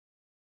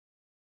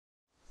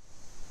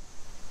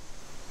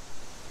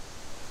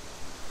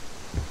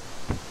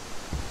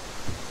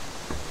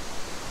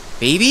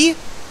Baby?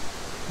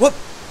 What?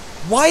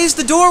 Why is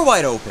the door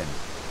wide open?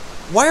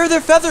 Why are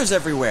there feathers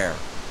everywhere?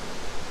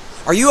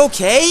 Are you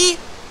okay?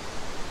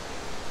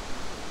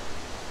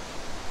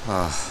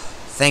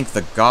 Thank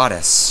the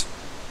goddess.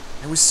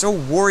 I was so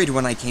worried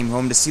when I came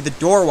home to see the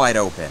door wide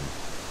open.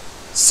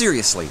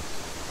 Seriously.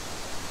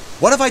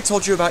 What have I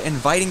told you about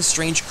inviting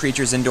strange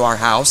creatures into our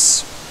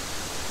house?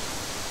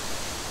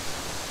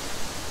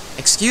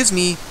 Excuse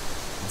me,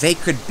 they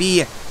could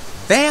be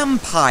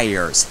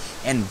vampires,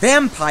 and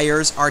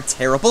vampires are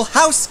terrible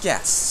house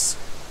guests.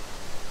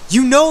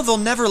 You know they'll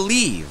never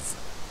leave.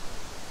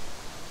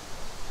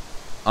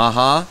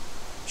 Uh-huh,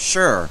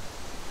 sure.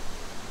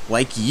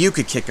 Like you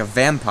could kick a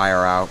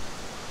vampire out.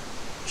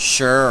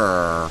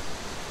 Sure.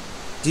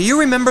 Do you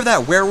remember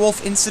that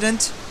werewolf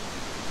incident?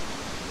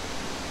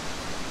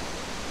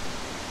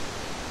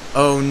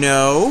 Oh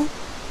no?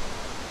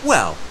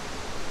 Well,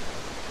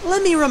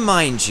 let me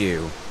remind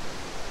you.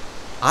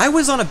 I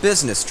was on a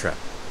business trip.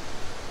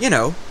 You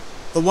know,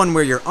 the one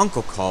where your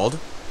uncle called,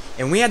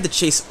 and we had to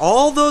chase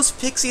all those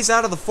pixies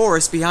out of the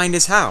forest behind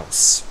his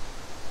house.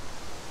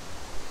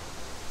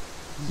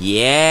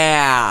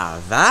 Yeah,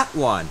 that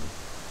one.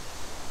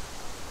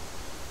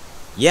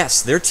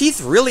 Yes, their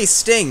teeth really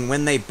sting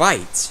when they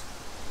bite.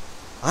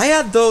 I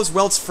had those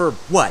welts for,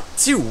 what,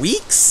 2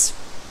 weeks?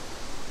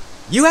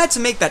 You had to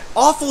make that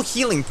awful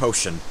healing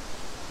potion.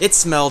 It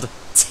smelled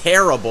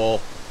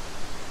terrible.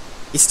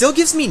 It still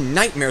gives me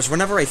nightmares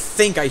whenever I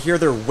think I hear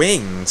their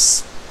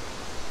wings.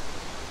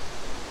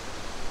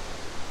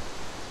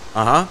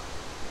 Uh-huh.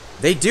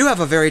 They do have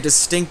a very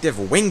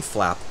distinctive wing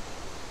flap.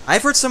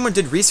 I've heard someone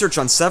did research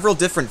on several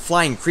different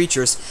flying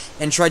creatures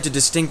and tried to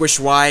distinguish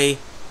why...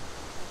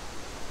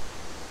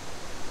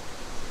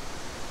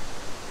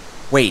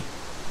 Wait,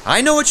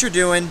 I know what you're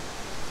doing.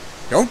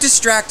 Don't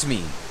distract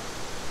me.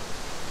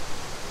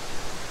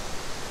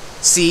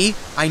 See,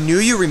 I knew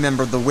you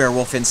remembered the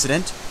werewolf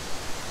incident.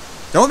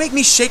 Don't make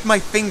me shake my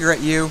finger at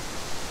you.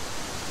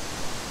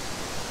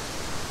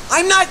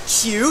 I'm not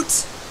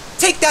cute!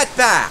 Take that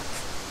back!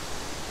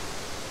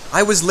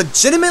 I was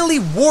legitimately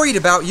worried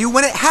about you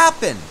when it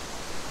happened.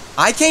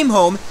 I came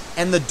home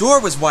and the door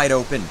was wide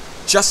open,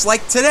 just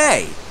like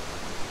today.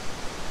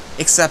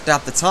 Except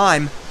at the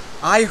time,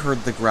 I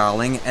heard the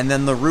growling and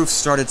then the roof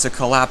started to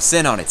collapse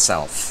in on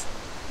itself.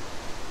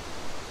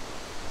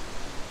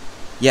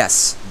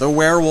 Yes, the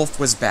werewolf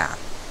was bad.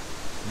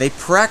 They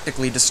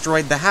practically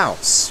destroyed the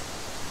house.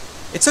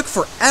 It took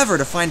forever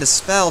to find a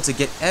spell to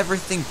get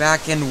everything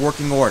back in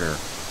working order.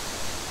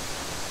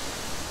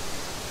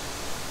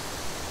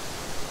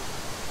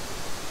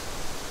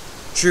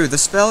 True, the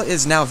spell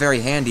is now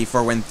very handy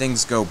for when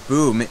things go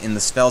boom in the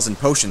spells and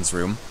potions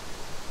room.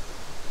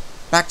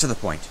 Back to the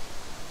point.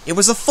 It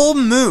was a full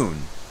moon.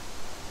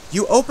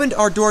 You opened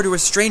our door to a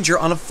stranger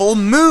on a full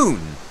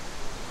moon.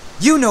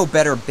 You know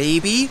better,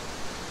 baby.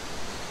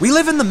 We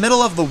live in the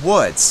middle of the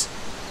woods.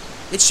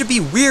 It should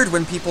be weird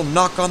when people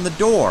knock on the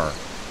door.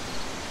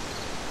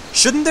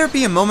 Shouldn't there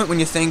be a moment when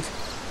you think,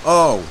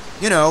 oh,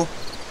 you know,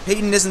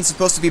 Peyton isn't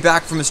supposed to be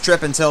back from his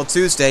trip until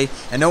Tuesday,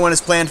 and no one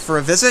has planned for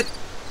a visit?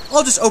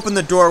 I'll just open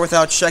the door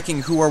without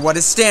checking who or what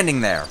is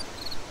standing there.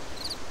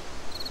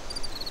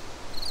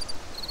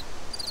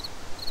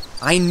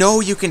 I know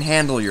you can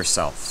handle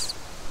yourself.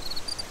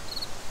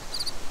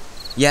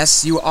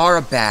 Yes, you are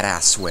a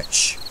badass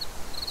witch.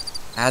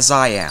 As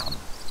I am.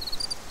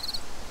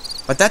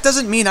 But that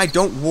doesn't mean I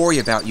don't worry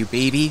about you,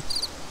 baby.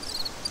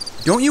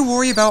 Don't you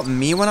worry about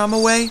me when I'm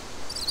away?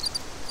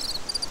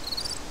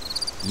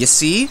 You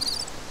see?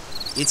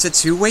 It's a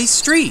two-way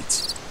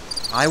street.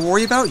 I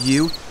worry about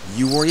you,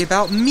 you worry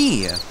about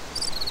me.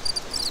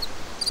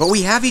 But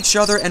we have each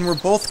other and we're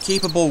both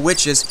capable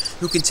witches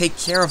who can take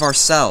care of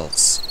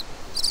ourselves.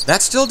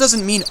 That still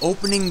doesn't mean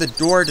opening the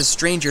door to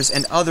strangers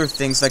and other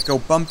things that go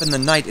bump in the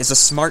night is a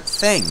smart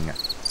thing.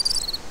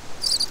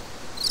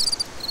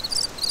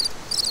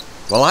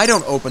 Well, I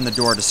don't open the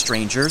door to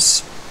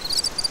strangers.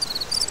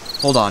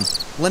 Hold on,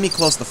 let me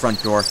close the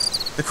front door.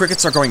 The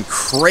crickets are going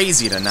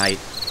crazy tonight.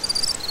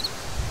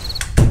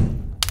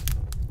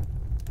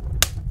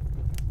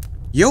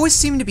 You always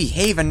seem to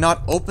behave and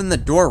not open the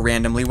door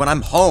randomly when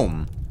I'm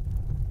home.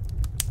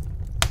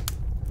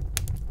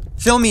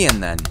 Fill me in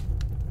then.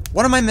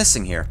 What am I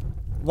missing here?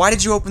 Why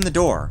did you open the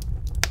door?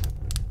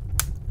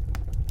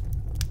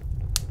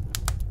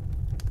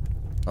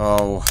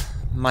 Oh,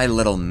 my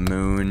little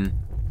moon.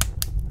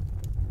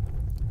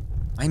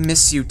 I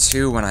miss you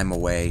too when I'm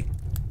away.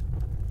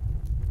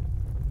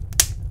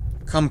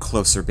 Come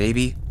closer,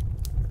 baby.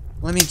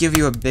 Let me give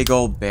you a big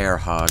old bear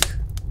hug.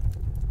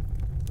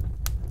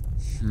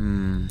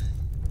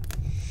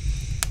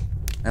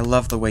 I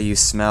love the way you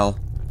smell.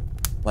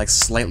 Like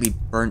slightly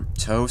burnt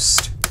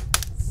toast,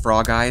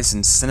 frog eyes,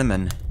 and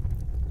cinnamon.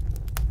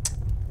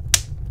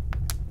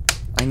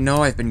 I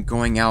know I've been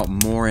going out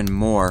more and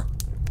more,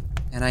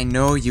 and I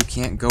know you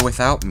can't go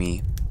without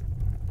me.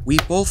 We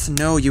both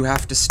know you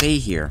have to stay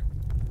here.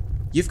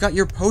 You've got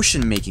your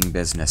potion-making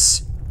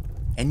business,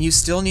 and you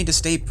still need to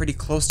stay pretty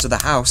close to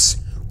the house,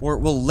 or it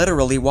will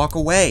literally walk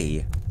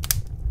away.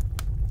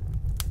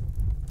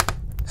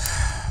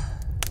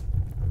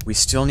 we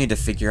still need to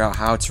figure out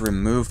how to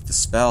remove the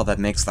spell that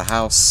makes the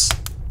house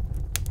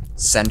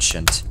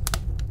sentient.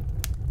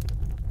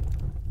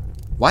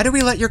 Why did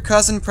we let your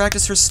cousin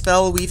practice her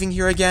spell weaving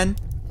here again?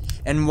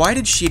 And why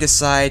did she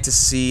decide to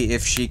see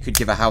if she could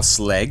give a house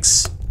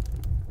legs?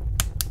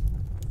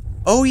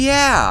 Oh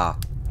yeah!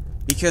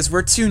 Because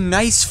we're too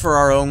nice for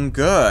our own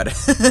good.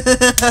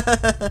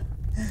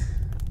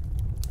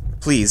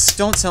 Please,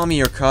 don't tell me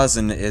your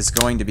cousin is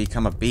going to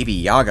become a baby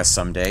Yaga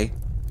someday.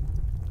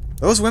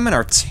 Those women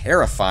are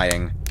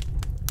terrifying.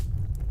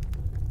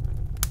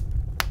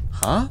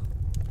 Huh?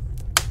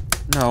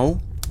 No.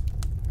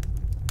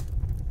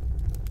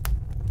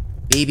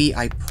 Baby,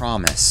 I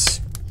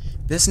promise.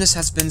 Business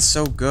has been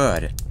so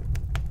good.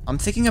 I'm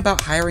thinking about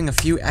hiring a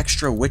few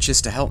extra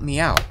witches to help me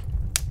out.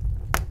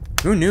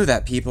 Who knew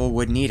that people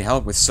would need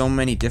help with so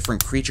many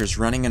different creatures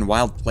running in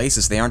wild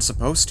places they aren't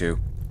supposed to?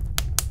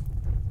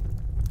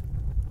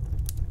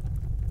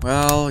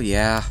 Well,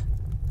 yeah.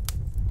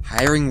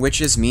 Hiring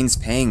witches means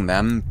paying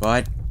them,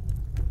 but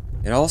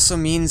it also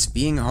means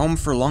being home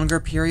for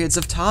longer periods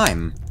of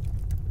time.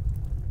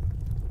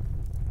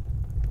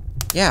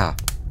 Yeah,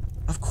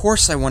 of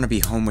course I want to be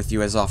home with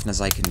you as often as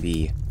I can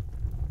be.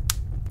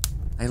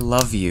 I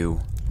love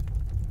you,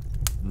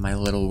 my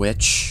little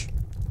witch.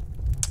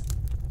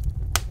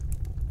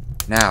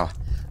 Now,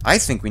 I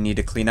think we need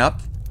to clean up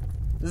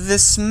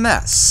this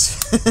mess.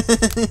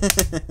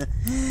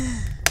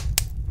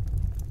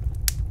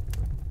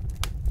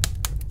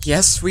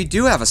 Yes, we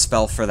do have a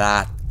spell for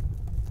that.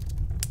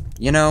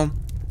 You know,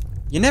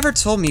 you never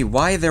told me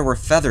why there were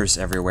feathers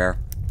everywhere.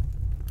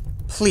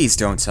 Please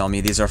don't tell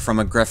me these are from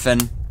a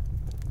griffin.